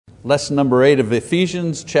lesson number 8 of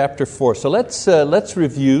Ephesians chapter 4. So let's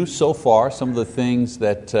review so far some of the things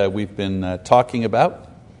that we've been talking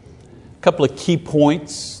about. A couple of key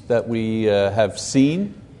points that we have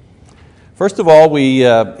seen. First of all,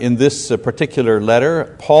 in this particular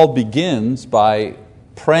letter, Paul begins by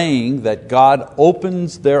praying that God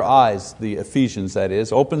opens their eyes, the Ephesians that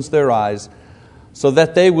is, opens their eyes so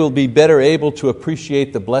that they will be better able to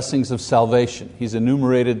appreciate the blessings of salvation. He's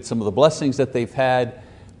enumerated some of the blessings that they've had,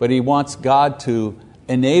 but he wants God to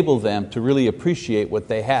enable them to really appreciate what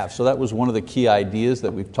they have. So that was one of the key ideas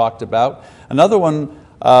that we've talked about. Another one,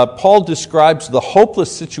 Paul describes the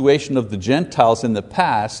hopeless situation of the Gentiles in the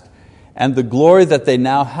past and the glory that they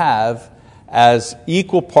now have as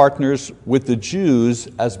equal partners with the Jews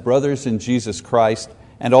as brothers in Jesus Christ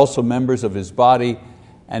and also members of His body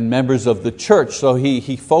and members of the church. So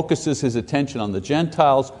he focuses his attention on the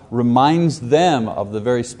Gentiles, reminds them of the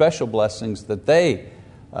very special blessings that they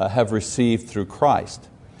have received through Christ.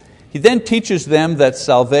 He then teaches them that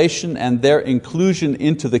salvation and their inclusion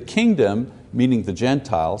into the kingdom, meaning the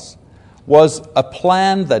Gentiles, was a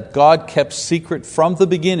plan that God kept secret from the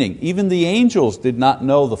beginning. Even the angels did not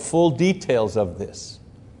know the full details of this.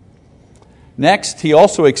 Next, he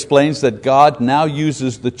also explains that God now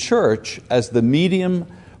uses the church as the medium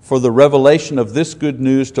for the revelation of this good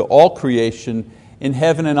news to all creation in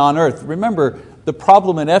heaven and on earth. Remember, the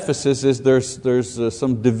problem in Ephesus is there's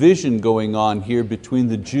some division going on here between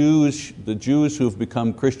the Jews who've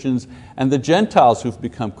become Christians and the Gentiles who've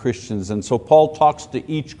become Christians. And so Paul talks to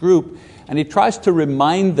each group and he tries to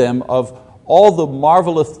remind them of all the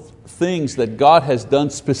marvelous things that God has done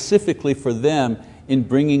specifically for them in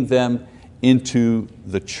bringing them into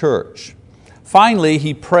the church. Finally,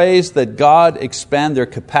 he prays that God expand their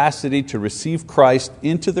capacity to receive Christ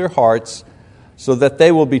into their hearts so that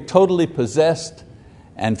they will be totally possessed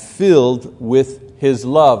and filled with His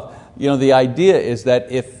love. You know, the idea is that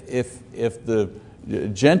if the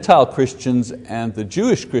Gentile Christians and the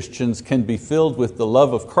Jewish Christians can be filled with the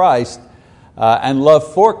love of Christ and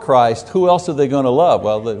love for Christ, who else are they going to love?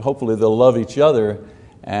 Well, hopefully they'll love each other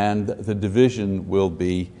and the division will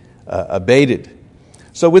be abated.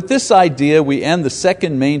 So with this idea, we end the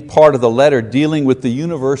second main part of the letter dealing with the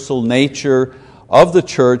universal nature of the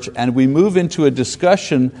church, and we move into a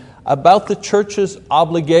discussion about the church's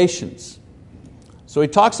obligations. So he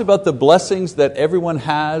talks about the blessings that everyone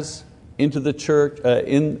has into the church,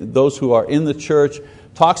 in those who are in the church,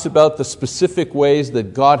 talks about the specific ways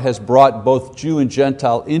that God has brought both Jew and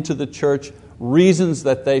Gentile into the church, reasons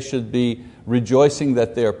that they should be rejoicing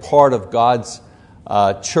that they are part of God's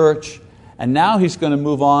church. And now he's going to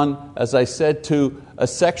move on, as I said, to a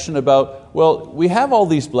section about, well, we have all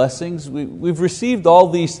these blessings, we've received all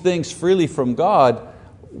these things freely from God.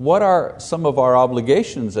 What are some of our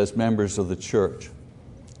obligations as members of the church?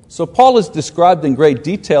 So Paul has described in great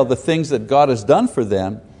detail the things that God has done for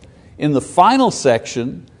them. In the final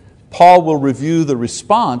section, Paul will review the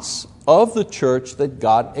response of the church that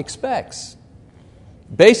God expects.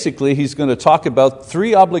 Basically, he's going to talk about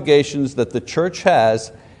 3 obligations that the church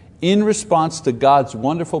has in response to God's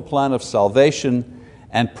wonderful plan of salvation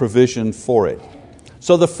and provision for it.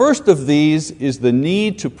 So the first of these is the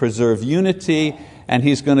need to preserve unity, and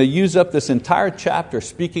he's going to use up this entire chapter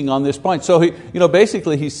speaking on this point. So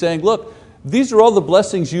basically he's saying, look, these are all the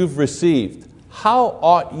blessings you've received. How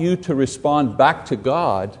ought you to respond back to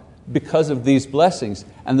God because of these blessings?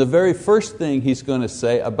 And the very first thing he's going to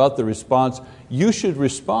say about the response, you should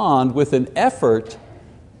respond with an effort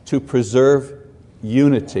to preserve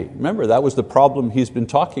unity. Remember, that was the problem he's been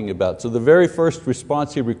talking about. So the very first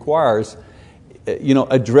response he requires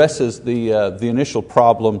addresses the initial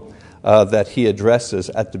problem that he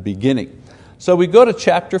addresses at the beginning. So we go to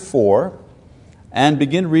chapter 4 and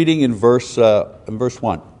begin reading in verse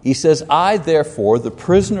 1. He says, I therefore, the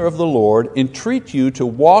prisoner of the Lord, entreat you to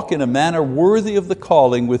walk in a manner worthy of the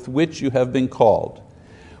calling with which you have been called,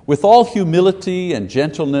 with all humility and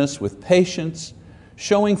gentleness, with patience,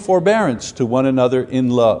 showing forbearance to one another in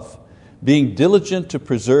love, being diligent to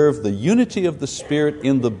preserve the unity of the Spirit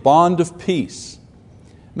in the bond of peace.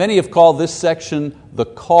 Many have called this section the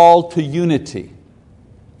call to unity.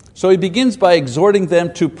 So he begins by exhorting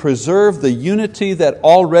them to preserve the unity that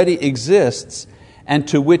already exists and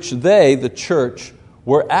to which they, the church,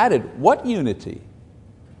 were added. What unity?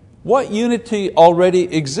 What unity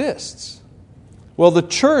already exists? Well, the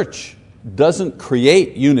church doesn't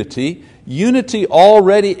create unity. Unity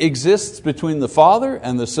already exists between the Father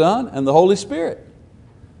and the Son and the Holy Spirit.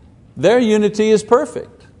 Their unity is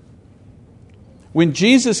perfect. When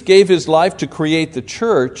Jesus gave His life to create the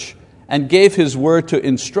church and gave His word to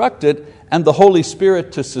instruct it and the Holy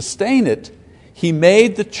Spirit to sustain it, He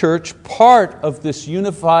made the church part of this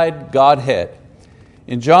unified Godhead.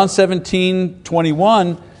 In John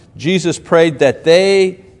 17:21, Jesus prayed that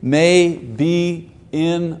they may be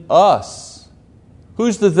in us.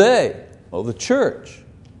 Who's the they? Well, the church.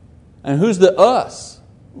 And who's the us?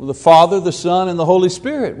 Well, the Father, the Son, and the Holy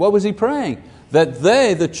Spirit. What was He praying? That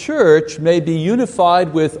they, the church, may be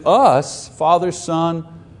unified with us, Father, Son,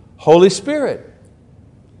 Holy Spirit.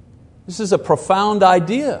 This is a profound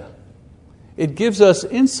idea. It gives us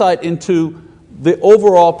insight into the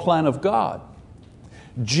overall plan of God.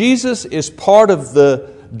 Jesus is part of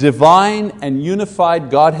the divine and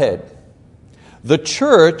unified Godhead. The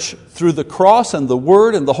church, through the cross and the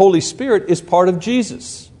Word and the Holy Spirit, is part of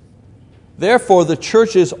Jesus. Therefore, the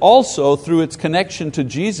church is also, through its connection to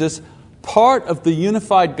Jesus, part of the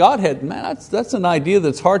unified Godhead. Man, that's an idea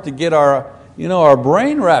that's hard to get our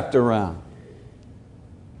brain wrapped around.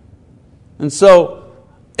 And so,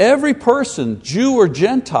 every person, Jew or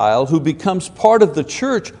Gentile, who becomes part of the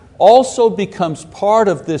church also becomes part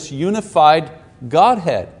of this unified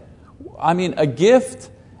Godhead. I mean, a gift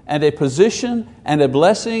and a position and a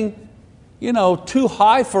blessing, too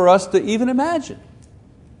high for us to even imagine.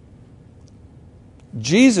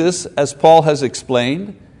 Jesus, as Paul has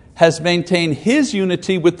explained, has maintained His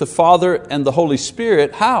unity with the Father and the Holy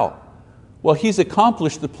Spirit. How? Well, He's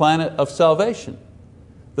accomplished the plan of salvation.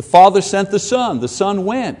 The Father sent the Son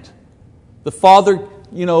went. The Father,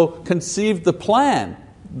 conceived the plan.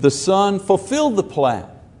 The Son fulfilled the plan.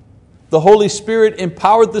 The Holy Spirit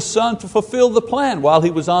empowered the Son to fulfill the plan while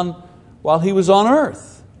He was on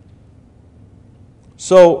earth.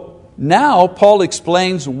 So now Paul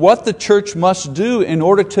explains what the church must do in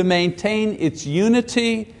order to maintain its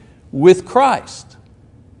unity with Christ.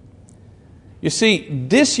 You see,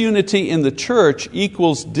 disunity in the church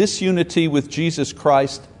equals disunity with Jesus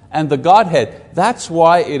Christ and the Godhead. That's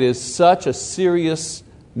why it is such a serious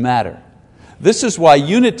matter. This is why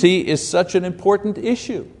unity is such an important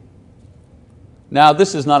issue. Now,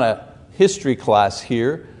 this is not a history class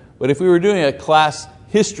here, but if we were doing a class,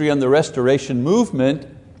 History on the Restoration Movement,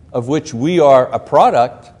 of which we are a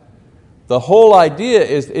product, the whole idea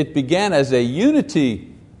is it began as a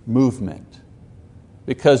unity movement,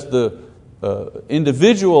 because the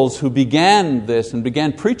individuals who began this and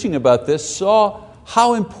began preaching about this saw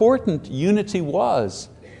how important unity was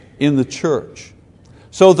in the church.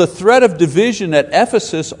 So the threat of division at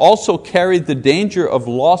Ephesus also carried the danger of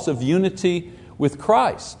loss of unity with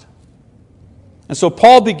Christ. And so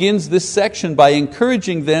Paul begins this section by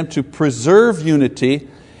encouraging them to preserve unity,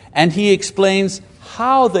 and he explains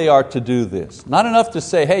how they are to do this. Not enough to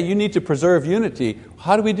say, hey, you need to preserve unity.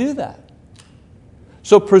 How do we do that?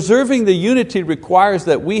 So preserving the unity requires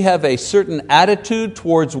that we have a certain attitude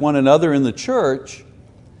towards one another in the church,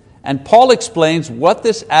 and Paul explains what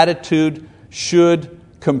this attitude should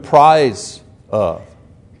comprise of.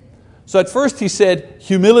 So at first he said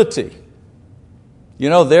humility.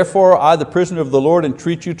 Therefore I, the prisoner of the Lord,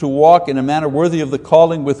 entreat you to walk in a manner worthy of the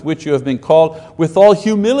calling with which you have been called, with all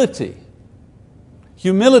humility.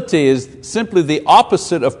 Humility is simply the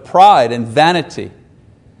opposite of pride and vanity.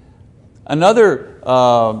 Another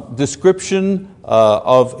description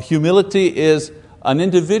of humility is an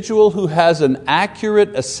individual who has an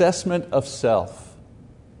accurate assessment of self.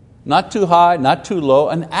 Not too high, not too low,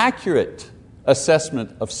 an accurate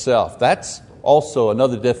assessment of self. That's also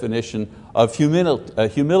another definition of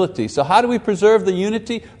humility. So how do we preserve the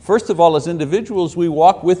unity? First of all, as individuals, we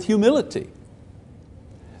walk with humility.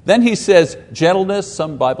 Then he says gentleness,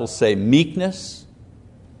 some Bibles say meekness.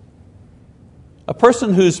 A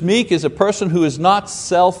person who's meek is a person who is not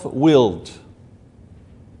self-willed.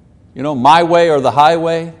 My way or the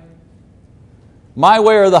highway. My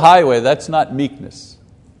way or the highway, that's not meekness.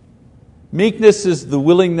 Meekness is the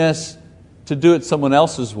willingness to do it someone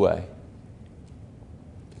else's way.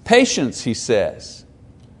 Patience, he says,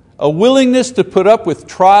 a willingness to put up with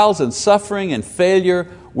trials and suffering and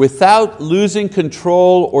failure without losing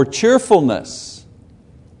control or cheerfulness.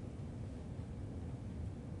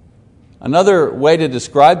 Another way to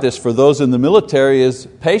describe this for those in the military is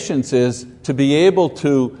patience is to be able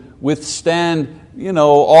to withstand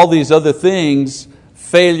all these other things,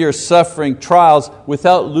 failure, suffering, trials,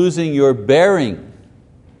 without losing your bearing.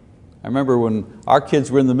 I remember when our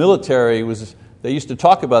kids were in the military, they used to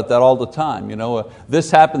talk about that all the time.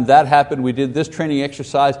 This happened, that happened, we did this training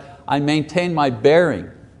exercise. I maintained my bearing,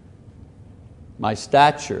 my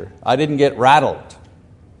stature. I didn't get rattled.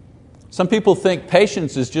 Some people think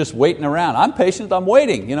patience is just waiting around. I'm patient, I'm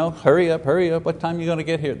waiting. Hurry up, what time are you going to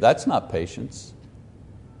get here? That's not patience.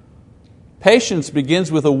 Patience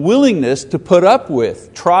begins with a willingness to put up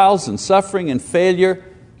with trials and suffering and failure.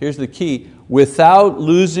 Here's the key, without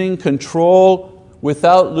losing control,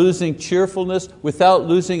 without losing cheerfulness, without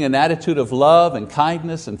losing an attitude of love and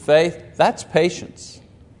kindness and faith. That's patience.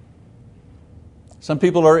 Some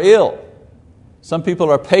people are ill. Some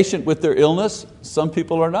people are patient with their illness. Some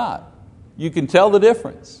people are not. You can tell the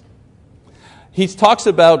difference. He talks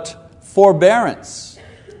about forbearance.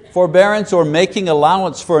 Forbearance or making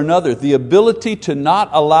allowance for another. The ability to not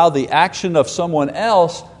allow the action of someone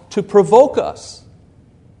else to provoke us.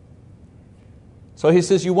 So he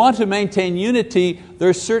says you want to maintain unity, there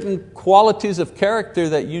are certain qualities of character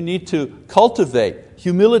that you need to cultivate.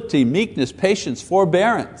 Humility, meekness, patience,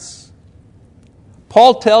 forbearance.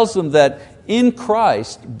 Paul tells them that in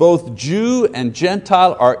Christ, both Jew and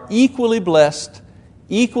Gentile are equally blessed,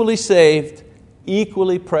 equally saved,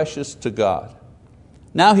 equally precious to God.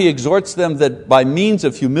 Now he exhorts them that by means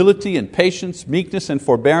of humility and patience, meekness and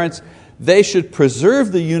forbearance, they should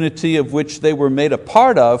preserve the unity of which they were made a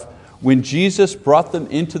part of when Jesus brought them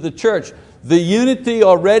into the church. The unity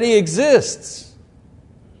already exists.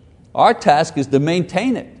 Our task is to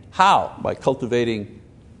maintain it. How? By cultivating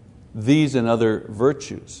these and other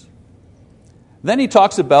virtues. Then he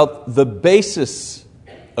talks about the basis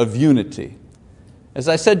of unity. As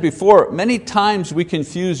I said before, many times we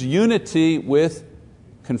confuse unity with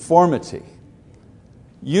conformity.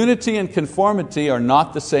 Unity and conformity are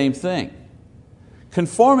not the same thing.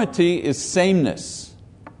 Conformity is sameness.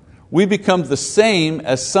 We become the same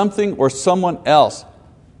as something or someone else.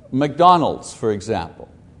 McDonald's, for example.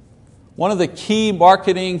 One of the key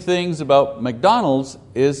marketing things about McDonald's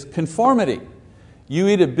is conformity. You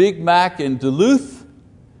eat a Big Mac in Duluth,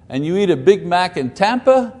 and you eat a Big Mac in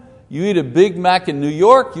Tampa, you eat a Big Mac in New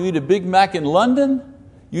York, you eat a Big Mac in London,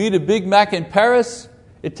 you eat a Big Mac in Paris,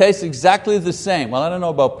 it tastes exactly the same. Well, I don't know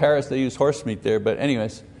about Paris, they use horse meat there, but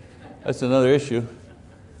anyways, that's another issue.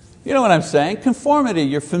 You know what I'm saying? Conformity,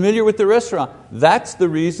 you're familiar with the restaurant. That's the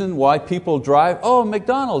reason why people drive, oh,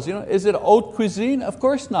 McDonald's, is it haute cuisine? Of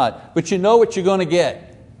course not, but you know what you're going to get.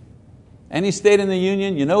 Any state in the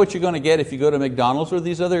union, you know what you're going to get if you go to McDonald's or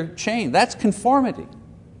these other chains. That's conformity.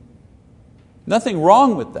 Nothing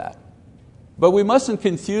wrong with that. But we mustn't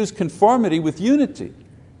confuse conformity with unity.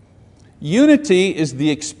 Unity is the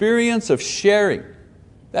experience of sharing.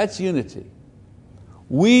 That's unity.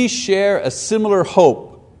 We share a similar hope.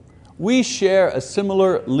 We share a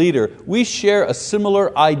similar leader. We share a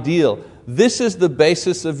similar ideal. This is the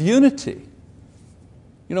basis of unity.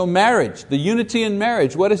 Marriage, the unity in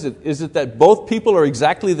marriage, what is it? Is it that both people are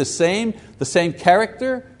exactly the same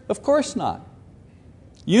character? Of course not.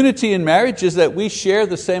 Unity in marriage is that we share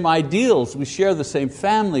the same ideals, we share the same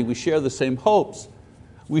family, we share the same hopes,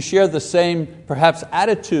 we share the same, perhaps,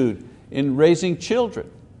 attitude in raising children.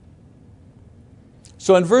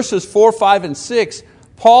 So in verses 4, 5, and 6,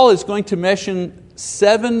 Paul is going to mention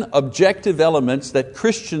 7 objective elements that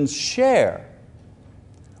Christians share,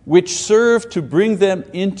 which serve to bring them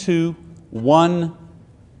into one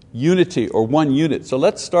unity or one unit. So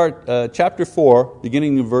let's start chapter 4,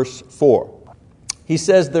 beginning in verse 4. He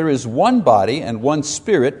says, there is one body and one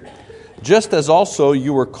Spirit, just as also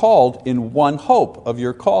you were called in one hope of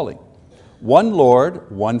your calling. One Lord,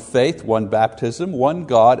 one faith, one baptism, one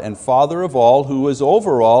God and Father of all, who is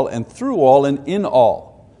over all and through all and in all.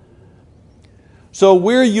 So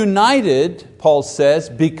we're united, Paul says,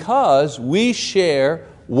 because we share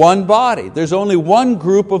one body. There's only one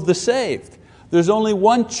group of the saved. There's only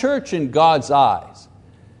one church in God's eyes.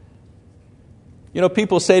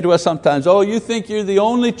 People say to us sometimes, oh, you think you're the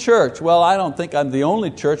only church. Well, I don't think I'm the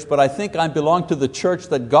only church, but I think I belong to the church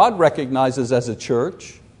that God recognizes as a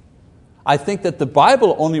church. I think that the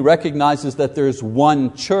Bible only recognizes that there's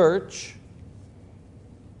one church.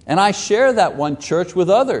 And I share that one church with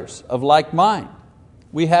others of like mind.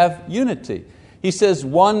 We have unity. He says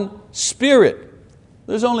one Spirit.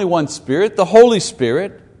 There's only one Spirit, the Holy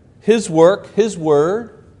Spirit, His work, His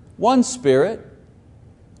word, one Spirit.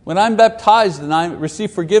 When I'm baptized and I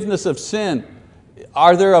receive forgiveness of sin,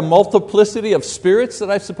 are there a multiplicity of spirits that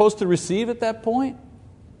I'm supposed to receive at that point?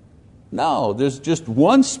 No, there's just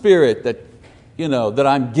one Spirit that, that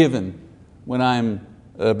I'm given when I'm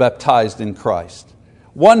baptized in Christ.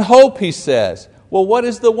 One hope, he says. Well, what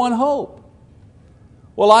is the one hope?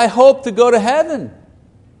 Well, I hope to go to heaven.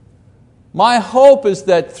 My hope is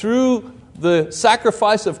that through the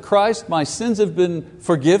sacrifice of Christ, my sins have been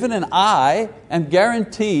forgiven and I am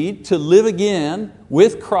guaranteed to live again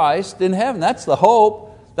with Christ in heaven. That's the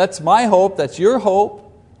hope. That's my hope. That's your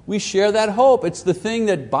hope. We share that hope. It's the thing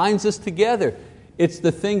that binds us together. It's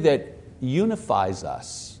the thing that unifies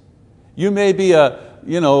us. You may be a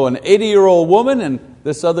an 80-year-old woman and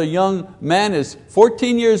this other young man is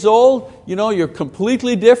 14 years old, you're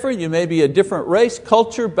completely different. You may be a different race,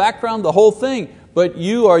 culture, background, the whole thing, but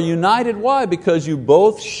you are united. Why? Because you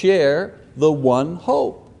both share the one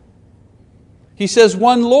hope. He says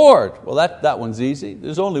one Lord. Well, that one's easy.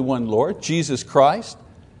 There's only one Lord, Jesus Christ.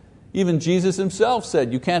 Even Jesus Himself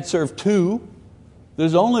said you can't serve two.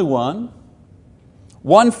 There's only one.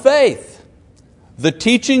 One faith. The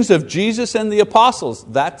teachings of Jesus and the apostles.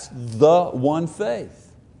 That's the one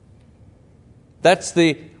faith. That's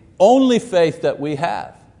the only faith that we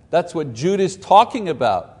have. That's what Jude is talking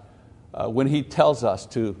about when he tells us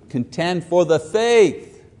to contend for the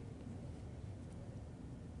faith.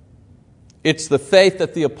 It's the faith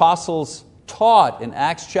that the apostles taught in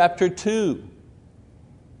Acts chapter 2.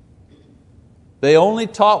 They only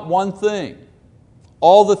taught one thing.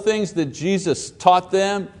 All the things that Jesus taught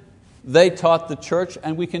them, they taught the church,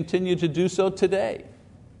 and we continue to do so today,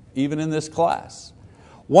 even in this class.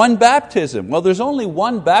 One baptism. Well, there's only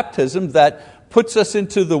one baptism that puts us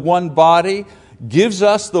into the one body, gives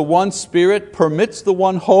us the one Spirit, permits the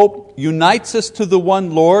one hope, unites us to the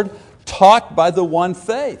one Lord, taught by the one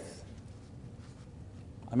faith.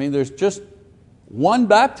 There's just one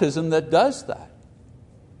baptism that does that.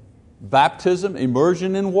 Baptism,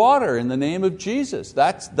 immersion in water in the name of Jesus.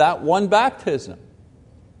 That's that one baptism.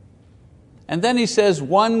 And then he says,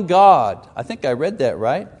 one God. I think I read that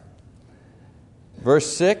right.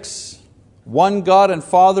 Verse 6, one God and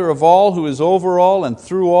Father of all, who is over all and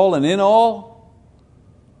through all and in all.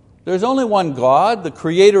 There's only one God, the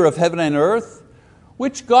creator of heaven and earth.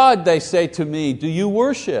 Which God, they say to me, do you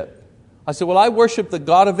worship? I said, well, I worship the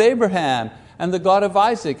God of Abraham and the God of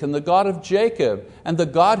Isaac and the God of Jacob and the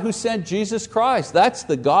God who sent Jesus Christ. That's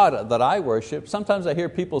the God that I worship. Sometimes I hear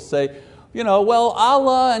people say, well,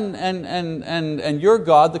 Allah and your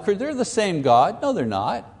God, they're the same God. No, they're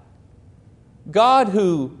not. God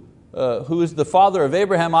who is the father of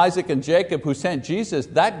Abraham, Isaac, and Jacob, who sent Jesus,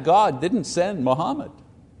 that God didn't send Muhammad.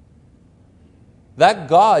 That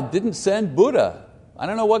God didn't send Buddha. I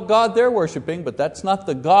don't know what God they're worshiping, but that's not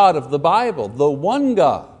the God of the Bible, the one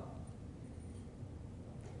God.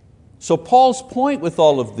 So Paul's point with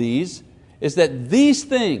all of these is that these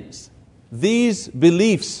things, these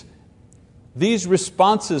beliefs, these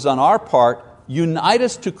responses on our part unite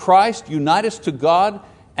us to Christ, unite us to God,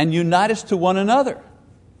 and unite us to one another.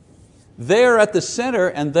 They are at the center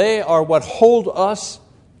and they are what hold us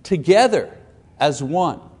together as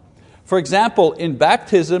one. For example, in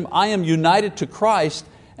baptism, I am united to Christ,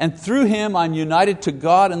 and through Him I'm united to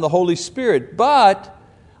God and the Holy Spirit. But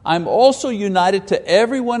I'm also united to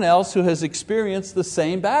everyone else who has experienced the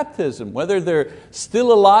same baptism, whether they're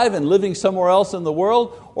still alive and living somewhere else in the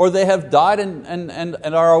world, or they have died and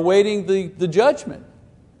are awaiting the judgment.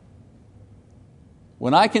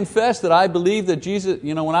 When I confess that I believe that Jesus,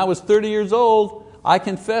 when I was 30 years old, I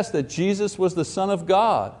confessed that Jesus was the Son of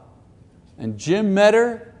God. And Jim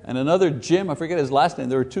Metter and another Jim, I forget his last name,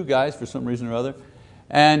 there were two guys for some reason or other,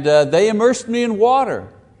 and they immersed me in water.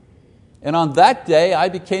 And on that day I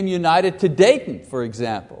became united to Dayton, for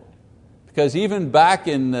example. Because even back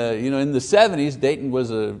in the 70s, Dayton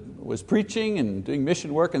was preaching and doing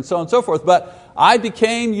mission work and so on and so forth, but I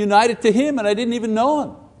became united to him and I didn't even know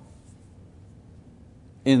him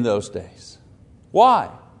in those days. Why?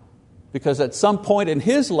 Because at some point in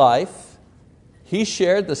his life, he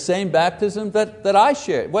shared the same baptism that I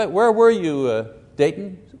shared. Where were you,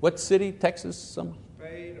 Dayton? What city, Texas?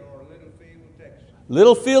 Spade or Littlefield, Texas.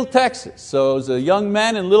 Littlefield, Texas. So as a young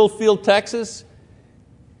man in Littlefield, Texas,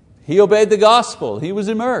 he obeyed the gospel. He was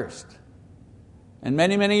immersed. And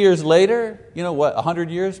many, many years later, 100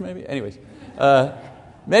 years maybe? Anyways,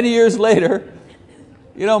 many years later,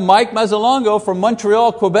 Mike Mazzalongo from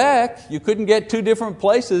Montreal, Quebec, you couldn't get two different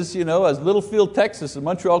places, as Littlefield, Texas and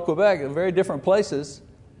Montreal, Quebec, very different places.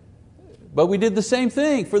 But we did the same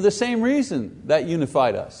thing for the same reason that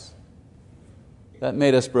unified us. That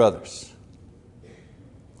made us brothers.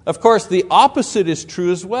 Of course, the opposite is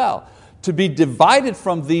true as well. To be divided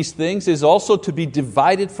from these things is also to be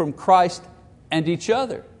divided from Christ and each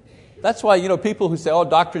other. That's why people who say, oh,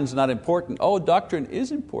 doctrine's not important. Oh, doctrine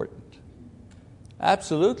is important.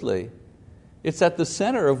 Absolutely. It's at the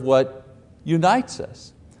center of what unites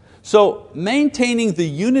us. So maintaining the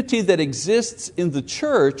unity that exists in the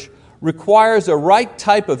church requires a right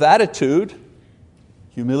type of attitude,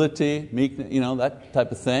 humility, meekness, that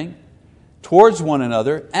type of thing, towards one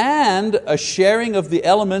another, and a sharing of the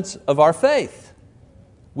elements of our faith.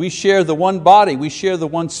 We share the one body, we share the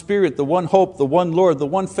one Spirit, the one hope, the one Lord, the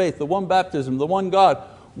one faith, the one baptism, the one God.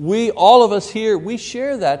 All of us here, we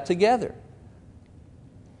share that together.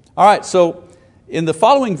 All right, so in the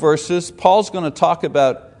following verses, Paul's going to talk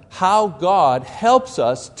about how God helps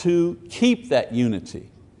us to keep that unity.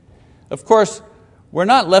 Of course, we're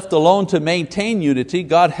not left alone to maintain unity.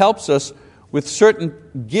 God helps us with certain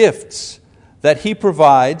gifts that He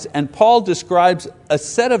provides, and Paul describes a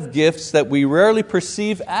set of gifts that we rarely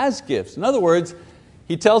perceive as gifts. In other words,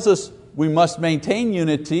 he tells us we must maintain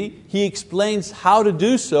unity. He explains how to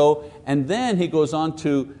do so, and then he goes on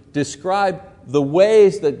to describe the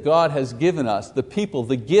ways that God has given us, the people,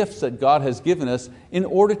 the gifts that God has given us in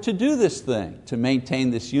order to do this thing, to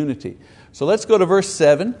maintain this unity. So let's go to verse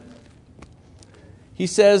 7. He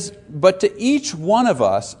says, "But to each one of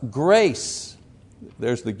us grace,"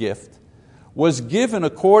 there's the gift, "was given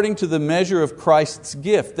according to the measure of Christ's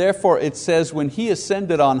gift. Therefore it says, when He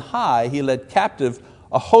ascended on high, He led captive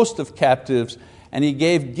a host of captives, and He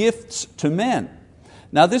gave gifts to men."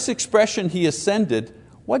 Now this expression, He ascended,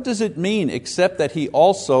 what does it mean except that He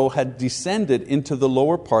also had descended into the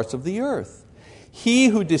lower parts of the earth? He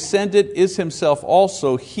who descended is Himself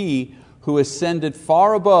also He who ascended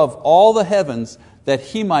far above all the heavens, that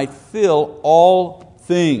He might fill all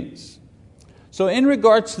things. So in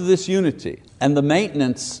regards to this unity and the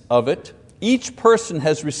maintenance of it, each person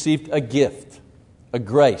has received a gift, a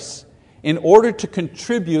grace, in order to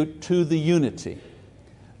contribute to the unity.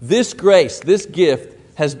 This grace, this gift,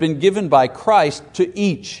 has been given by Christ to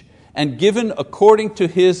each, and given according to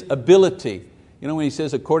His ability. You know when He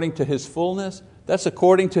says according to His fullness, that's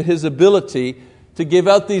according to His ability to give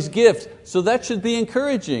out these gifts. So that should be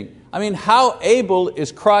encouraging. I mean, how able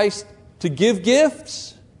is Christ to give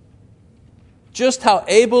gifts? Just how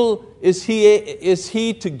able is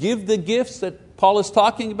He to give the gifts that Paul is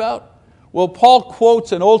talking about? Well, Paul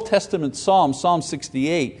quotes an Old Testament psalm, Psalm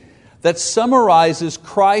 68, that summarizes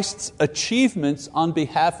Christ's achievements on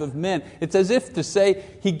behalf of men. It's as if to say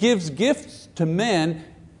He gives gifts to men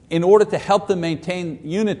in order to help them maintain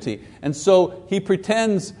unity. And so He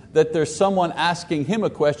pretends that there's someone asking Him a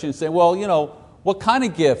question and saying, well, what kind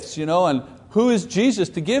of gifts, and who is Jesus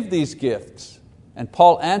to give these gifts? And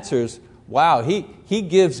Paul answers, wow, he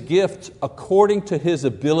gives gifts according to His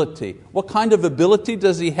ability. What kind of ability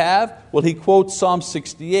does He have? Well, he quotes Psalm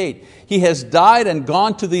 68. He has died and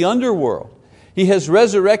gone to the underworld. He has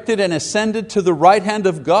resurrected and ascended to the right hand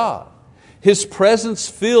of God. His presence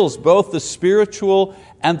fills both the spiritual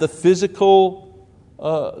and the physical,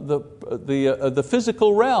 the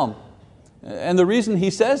physical realm. And the reason he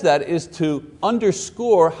says that is to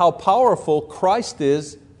underscore how powerful Christ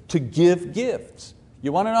is to give gifts.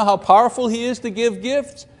 You want to know how powerful He is to give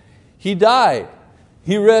gifts? He died.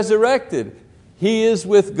 He resurrected. He is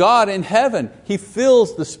with God in heaven. He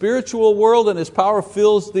fills the spiritual world, and His power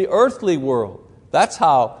fills the earthly world. That's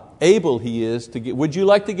how able He is to give. Would you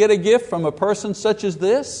like to get a gift from a person such as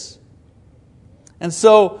this? And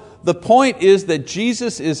so the point is that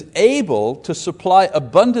Jesus is able to supply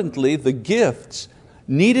abundantly the gifts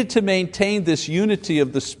needed to maintain this unity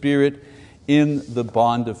of the Spirit in the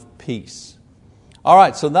bond of peace. All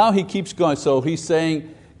right, so now he keeps going. So he's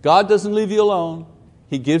saying, God doesn't leave you alone.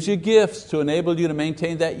 He gives you gifts to enable you to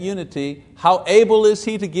maintain that unity. How able is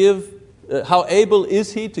He to give? How able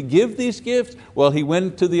is He to give these gifts? Well, He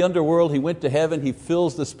went to the underworld. He went to heaven. He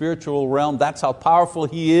fills the spiritual realm. That's how powerful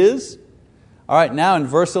He is. All right, now in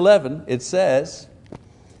verse 11 it says,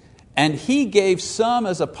 "And He gave some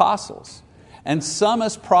as apostles, and some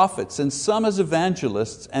as prophets, and some as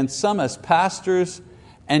evangelists, and some as pastors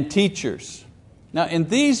and teachers." Now in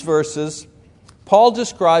these verses, Paul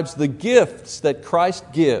describes the gifts that Christ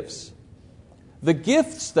gives. The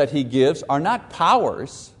gifts that He gives are not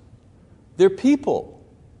powers, they're people.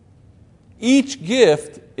 Each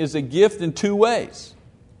gift is a gift in two ways.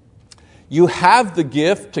 You have the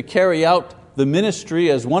gift to carry out the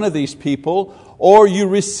ministry as one of these people, or you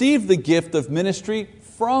receive the gift of ministry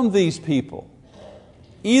from these people.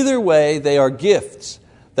 Either way, they are gifts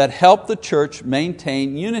that help the church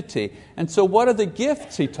maintain unity. And so what are the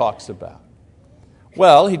gifts he talks about?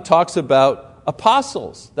 Well, he talks about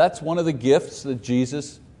apostles. That's one of the gifts that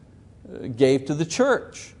Jesus gave to the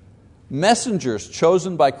church. Messengers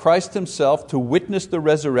chosen by Christ Himself to witness the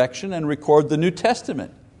resurrection and record the New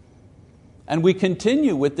Testament. And we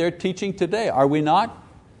continue with their teaching today. Are we not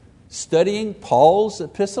studying Paul's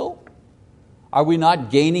epistle? Are we not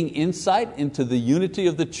gaining insight into the unity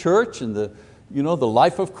of the church and the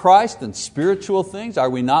life of Christ and spiritual things? Are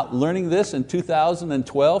we not learning this in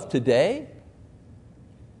 2012 today?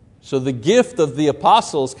 So the gift of the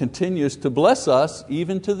apostles continues to bless us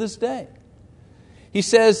even to this day. He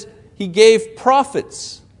says He gave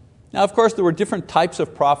prophets. Now, of course, there were different types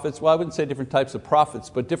of prophets. Well, I wouldn't say different types of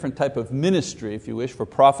prophets, but different type of ministry, if you wish, for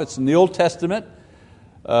prophets in the Old Testament.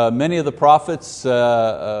 Many of the prophets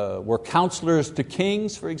were counselors to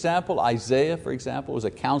kings, for example. Isaiah, for example, was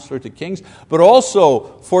a counselor to kings, but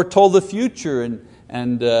also foretold the future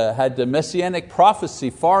and had a messianic prophecy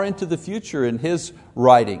far into the future in his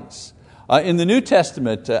writings. In the New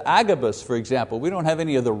Testament, Agabus, for example, we don't have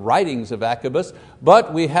any of the writings of Agabus,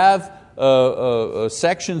 but we have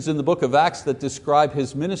sections in the book of Acts that describe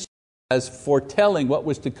his ministry as foretelling what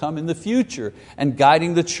was to come in the future and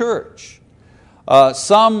guiding the church.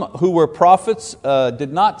 Some who were prophets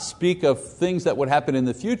did not speak of things that would happen in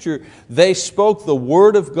the future. They spoke the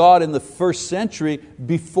word of God in the first century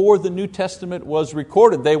before the New Testament was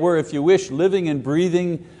recorded. They were, if you wish, living and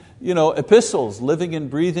breathing epistles, living and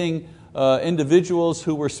breathing individuals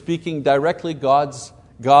who were speaking directly God's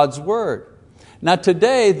word. Now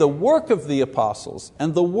today, the work of the apostles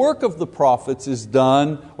and the work of the prophets is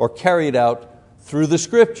done or carried out through the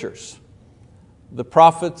Scriptures. The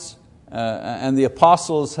prophets and the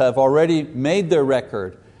apostles have already made their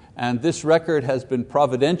record, and this record has been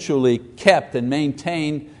providentially kept and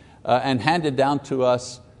maintained and handed down to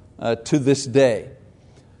us to this day.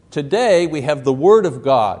 Today we have the Word of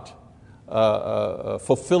God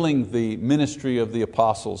fulfilling the ministry of the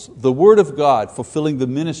apostles, the Word of God fulfilling the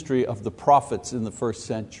ministry of the prophets in the first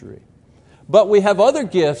century. But we have other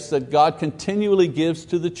gifts that God continually gives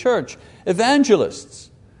to the church. Evangelists,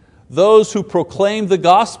 those who proclaim the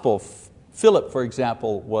gospel. Philip, for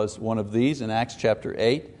example, was one of these in Acts chapter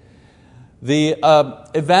 8. The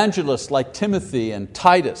evangelists like Timothy and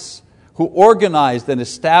Titus, who organized and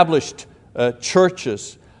established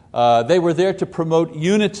churches. They were there to promote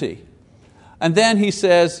unity. And then he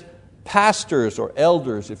says, pastors or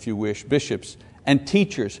elders, if you wish, bishops and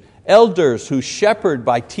teachers. Elders who shepherd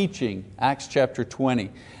by teaching, Acts chapter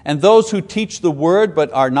 20. And those who teach the word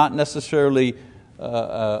but are not necessarily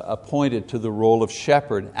appointed to the role of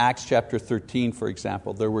shepherd. Acts chapter 13, for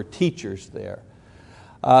example, there were teachers there.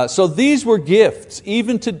 So these were gifts,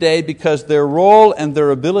 even today, because their role and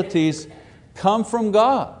their abilities come from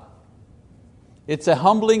God. It's a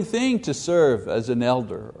humbling thing to serve as an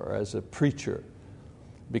elder or as a preacher,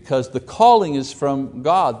 because the calling is from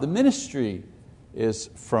God, the ministry is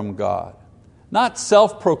from God. Not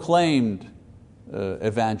self-proclaimed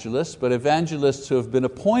evangelists, but evangelists who have been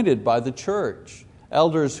appointed by the church.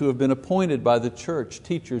 Elders who have been appointed by the church,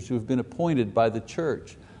 teachers who have been appointed by the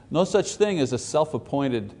church. No such thing as a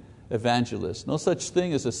self-appointed evangelist. No such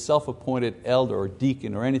thing as a self-appointed elder or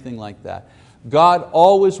deacon or anything like that. God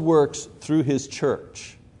always works through His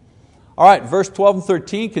church. All right, verse 12 and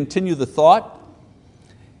 13, continue the thought.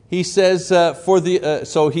 He says,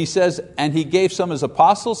 he says, and He gave some as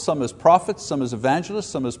apostles, some as prophets, some as evangelists,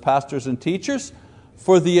 some as pastors and teachers,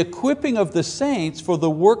 for the equipping of the saints, for the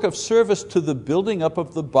work of service to the building up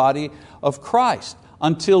of the body of Christ,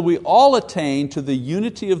 until we all attain to the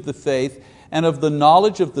unity of the faith and of the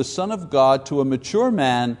knowledge of the Son of God, to a mature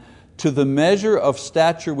man, to the measure of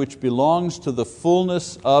stature which belongs to the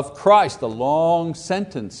fullness of Christ. A long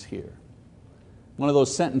sentence here. One of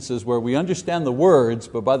those sentences where we understand the words,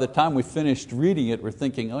 but by the time we finished reading it, we're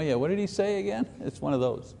thinking, oh yeah, what did he say again? It's one of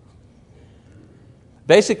those.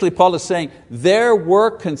 Basically, Paul is saying their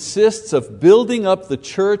work consists of building up the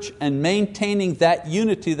church and maintaining that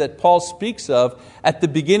unity that Paul speaks of at the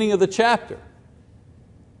beginning of the chapter.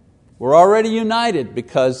 We're already united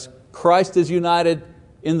because Christ is united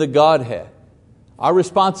in the Godhead. Our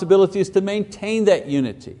responsibility is to maintain that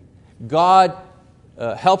unity. God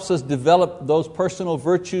helps us develop those personal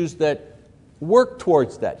virtues that work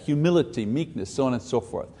towards that, humility, meekness, so on and so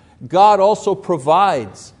forth. God also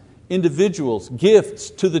provides individuals, gifts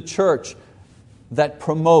to the church that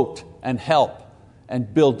promote and help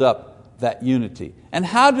and build up that unity. And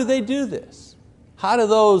how do they do this? How do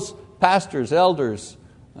those pastors, elders,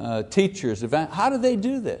 teachers, how do they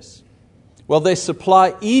do this? Well, they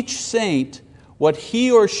supply each saint what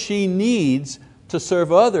he or she needs to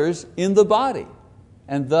serve others in the body,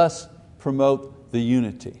 and thus promote the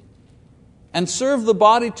unity. And serve the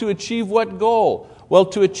body to achieve what goal? Well,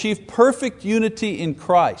 to achieve perfect unity in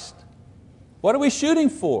Christ. What are we shooting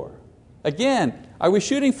for? Again, are we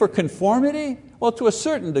shooting for conformity? Well, to a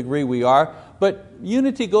certain degree we are, but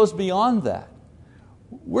unity goes beyond that.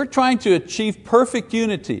 We're trying to achieve perfect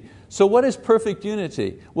unity. So what is perfect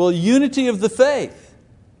unity? Well, unity of the faith.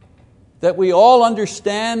 That we all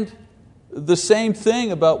understand the same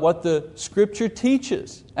thing about what the Scripture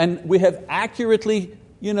teaches. And we have accurately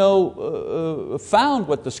found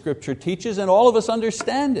what the Scripture teaches, and all of us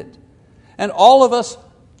understand it. And all of us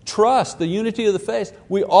trust the unity of the faith.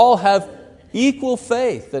 We all have equal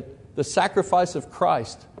faith that the sacrifice of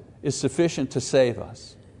Christ is sufficient to save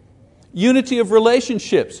us. Unity of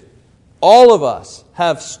relationships. All of us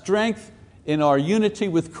have strength in our unity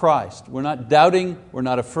with Christ. We're not doubting, we're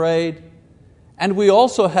not afraid. And we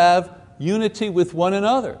also have unity with one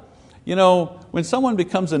another. When someone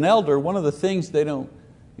becomes an elder, one of the things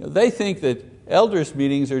they think that elders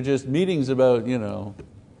meetings are just meetings about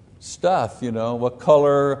stuff, what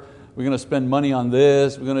color, we're going to spend money on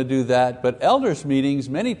this, we're going to do that. But elders meetings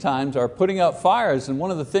many times are putting out fires, and one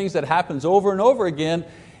of the things that happens over and over again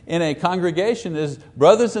in a congregation is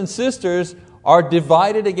brothers and sisters are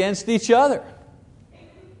divided against each other.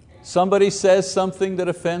 Somebody says something that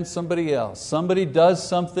offends somebody else. Somebody does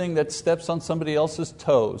something that steps on somebody else's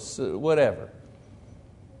toes, whatever.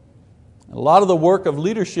 A lot of the work of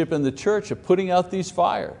leadership in the church are putting out these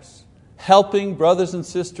fires, helping brothers and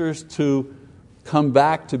sisters to come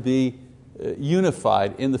back to be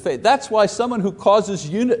unified in the faith. That's why someone who causes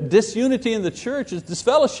disunity in the church is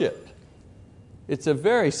disfellowshipped. It's a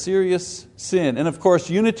very serious sin. And of course,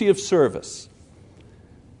 unity of service.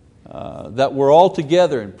 That we're all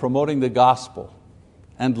together in promoting the gospel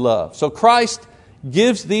and love. So Christ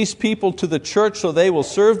gives these people to the church so they will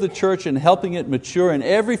serve the church in helping it mature in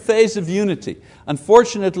every phase of unity.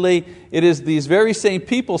 Unfortunately, it is these very same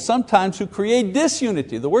people sometimes who create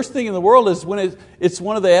disunity. The worst thing in the world is when it's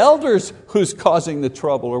one of the elders who's causing the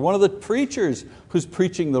trouble, or one of the preachers who's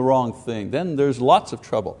preaching the wrong thing. Then there's lots of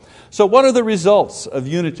trouble. So what are the results of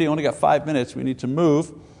unity? I only got 5 minutes, we need to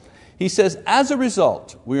move. He says, as a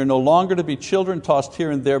result, we are no longer to be children tossed here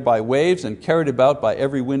and there by waves and carried about by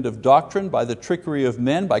every wind of doctrine, by the trickery of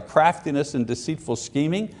men, by craftiness and deceitful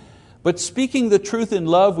scheming. But speaking the truth in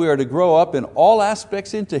love, we are to grow up in all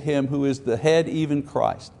aspects into Him who is the head, even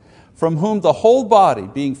Christ, from whom the whole body,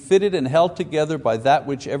 being fitted and held together by that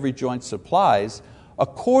which every joint supplies,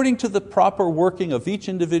 according to the proper working of each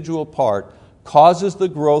individual part, causes the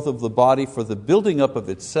growth of the body for the building up of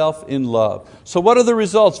itself in love. So what are the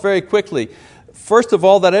results? Very quickly. First of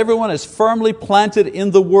all, that everyone is firmly planted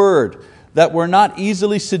in the Word, that we're not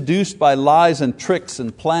easily seduced by lies and tricks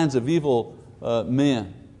and plans of evil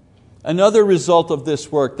men. Another result of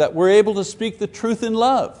this work, that we're able to speak the truth in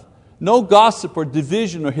love. No gossip or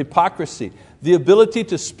division or hypocrisy. The ability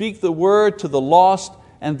to speak the Word to the lost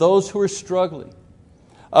and those who are struggling.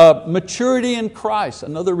 Maturity in Christ,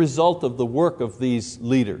 another result of the work of these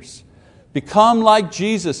leaders. Become like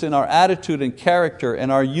Jesus in our attitude and character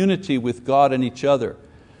and our unity with God and each other.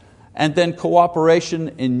 And then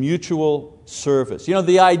cooperation in mutual service.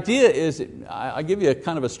 The idea is, I'll give you a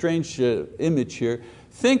kind of a strange image here.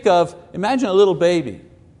 Imagine a little baby.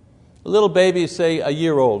 A little baby, say a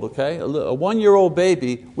year old, okay? A 1-year-old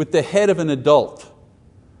baby with the head of an adult.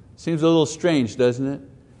 Seems a little strange, doesn't it?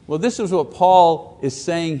 Well, this is what Paul is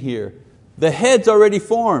saying here. The head's already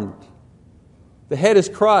formed. The head is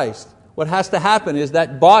Christ. What has to happen is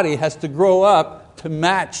that body has to grow up to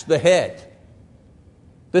match the head.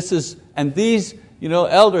 And these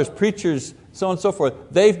elders, preachers, so on and so forth,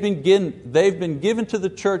 they've been given to the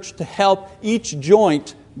church to help each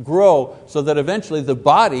joint grow so that eventually the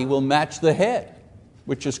body will match the head,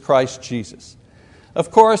 which is Christ Jesus. Of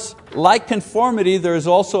course, like conformity, there is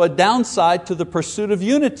also a downside to the pursuit of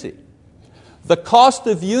unity. The cost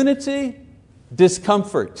of unity,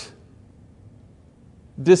 discomfort.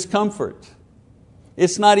 Discomfort.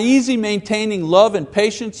 It's not easy maintaining love and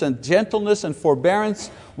patience and gentleness and forbearance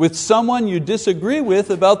with someone you disagree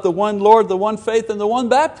with about the one Lord, the one faith, and the one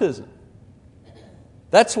baptism.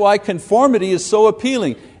 That's why conformity is so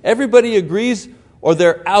appealing. Everybody agrees or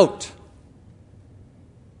they're out.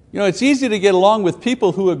 It's easy to get along with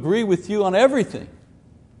people who agree with you on everything.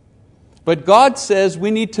 But God says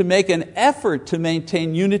we need to make an effort to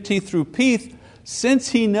maintain unity through peace, since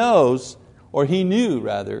He knows, or He knew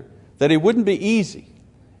rather, that it wouldn't be easy.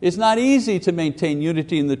 It's not easy to maintain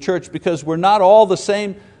unity in the church because we're not all the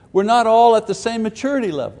same. We're not all at the same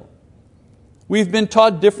maturity level. We've been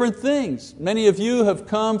taught different things. Many of you have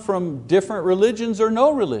come from different religions or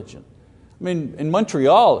no religion. In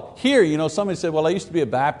Montreal, here, somebody said, well, I used to be a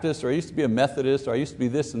Baptist, or I used to be a Methodist, or I used to be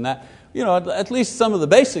this and that. At least some of the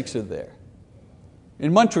basics are there.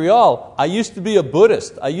 In Montreal, I used to be a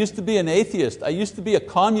Buddhist, I used to be an atheist, I used to be a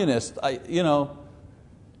communist.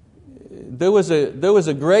 There was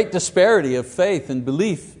a great disparity of faith and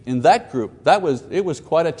belief in that group. It was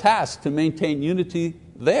quite a task to maintain unity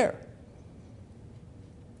there.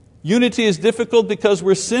 Unity is difficult because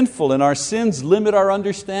we're sinful and our sins limit our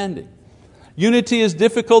understanding. Unity is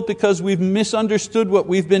difficult because we've misunderstood what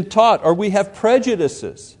we've been taught, or we have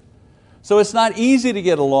prejudices. So it's not easy to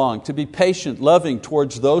get along, to be patient, loving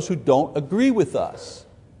towards those who don't agree with us.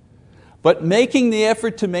 But making the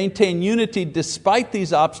effort to maintain unity despite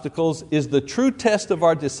these obstacles is the true test of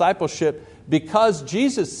our discipleship, because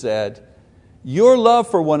Jesus said, Your love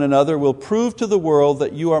for one another will prove to the world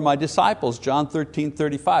that you are my disciples, John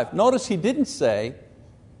 13:35. Notice he didn't say,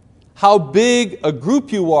 how big a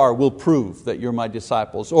group you are will prove that you're my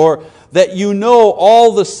disciples, or that you know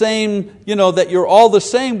all the same, that you're all the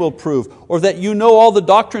same will prove, or that you know all the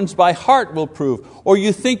doctrines by heart will prove, or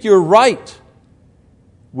you think you're right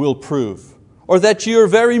will prove, or that you're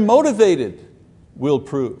very motivated will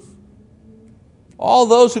prove. All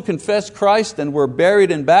those who confess Christ and were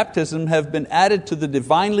buried in baptism have been added to the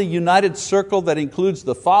divinely united circle that includes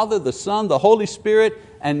the Father, the Son, the Holy Spirit,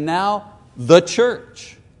 and now the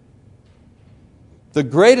church. The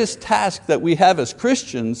greatest task that we have as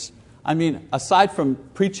Christians, aside from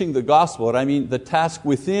preaching the gospel, the task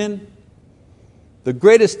within, the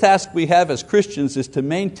greatest task we have as Christians is to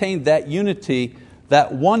maintain that unity,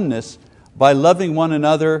 that oneness, by loving one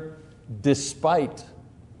another despite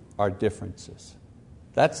our differences.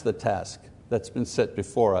 That's the task that's been set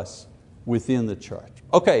before us within the church.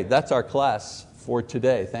 Okay, that's our class for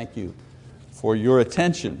today. Thank you for your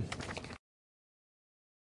attention.